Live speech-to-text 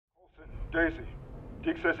Daisy,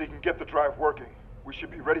 Deke says he can get the drive working. We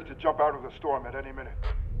should be ready to jump out of the storm at any minute.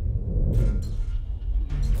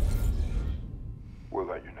 We'll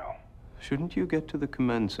let you know. Shouldn't you get to the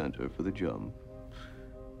command center for the jump?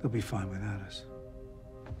 They'll be fine without us.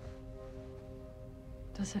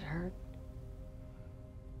 Does it hurt?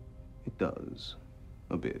 It does.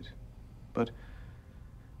 A bit. But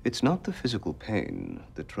it's not the physical pain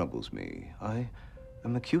that troubles me. I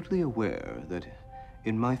am acutely aware that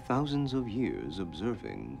in my thousands of years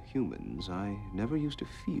observing humans, I never used to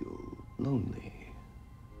feel lonely.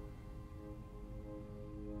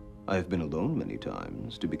 I've been alone many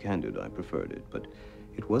times. To be candid, I preferred it, but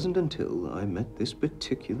it wasn't until I met this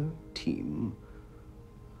particular team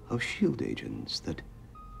of S.H.I.E.L.D. agents that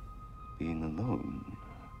being alone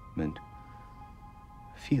meant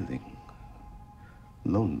feeling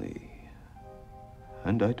lonely.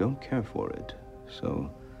 And I don't care for it,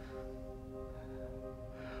 so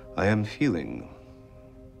I am feeling,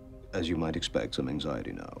 as you might expect, some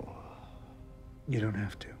anxiety now. You don't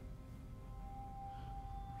have to.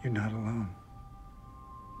 You're not alone.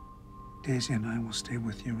 Daisy and I will stay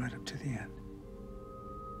with you right up to the end.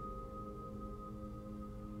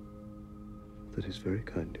 That is very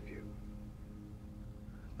kind of you.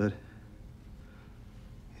 But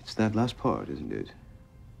it's that last part, isn't it?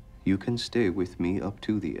 You can stay with me up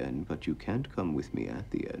to the end, but you can't come with me at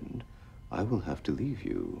the end. I will have to leave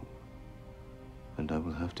you. And I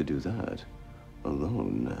will have to do that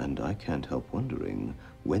alone, and I can't help wondering,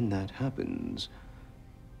 when that happens,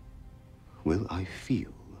 will I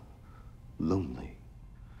feel lonely?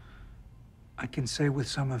 I can say with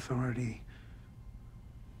some authority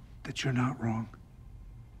that you're not wrong.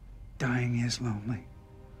 Dying is lonely.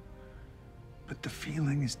 But the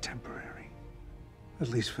feeling is temporary. At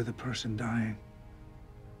least for the person dying.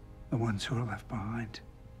 The ones who are left behind.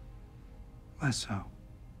 Less so.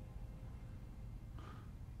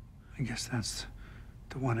 I guess that's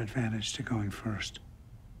the one advantage to going first.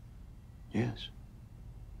 Yes.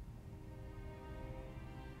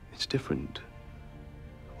 It's different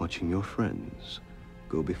watching your friends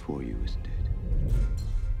go before you, isn't it?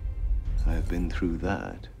 I have been through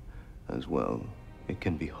that as well. It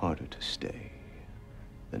can be harder to stay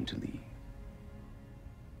than to leave.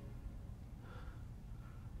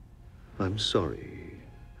 I'm sorry,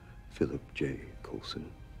 Philip J. Coulson.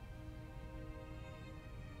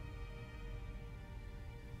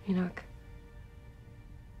 Enoch,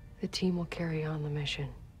 the team will carry on the mission.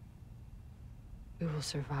 We will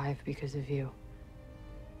survive because of you.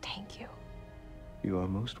 Thank you. You are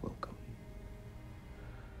most welcome.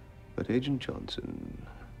 But Agent Johnson,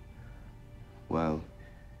 while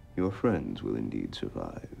your friends will indeed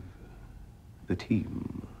survive, the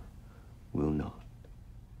team will not.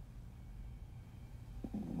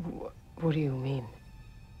 What do you mean?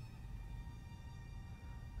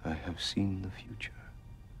 I have seen the future.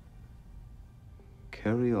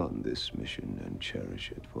 Carry on this mission and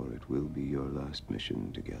cherish it, for it will be your last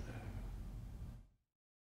mission together.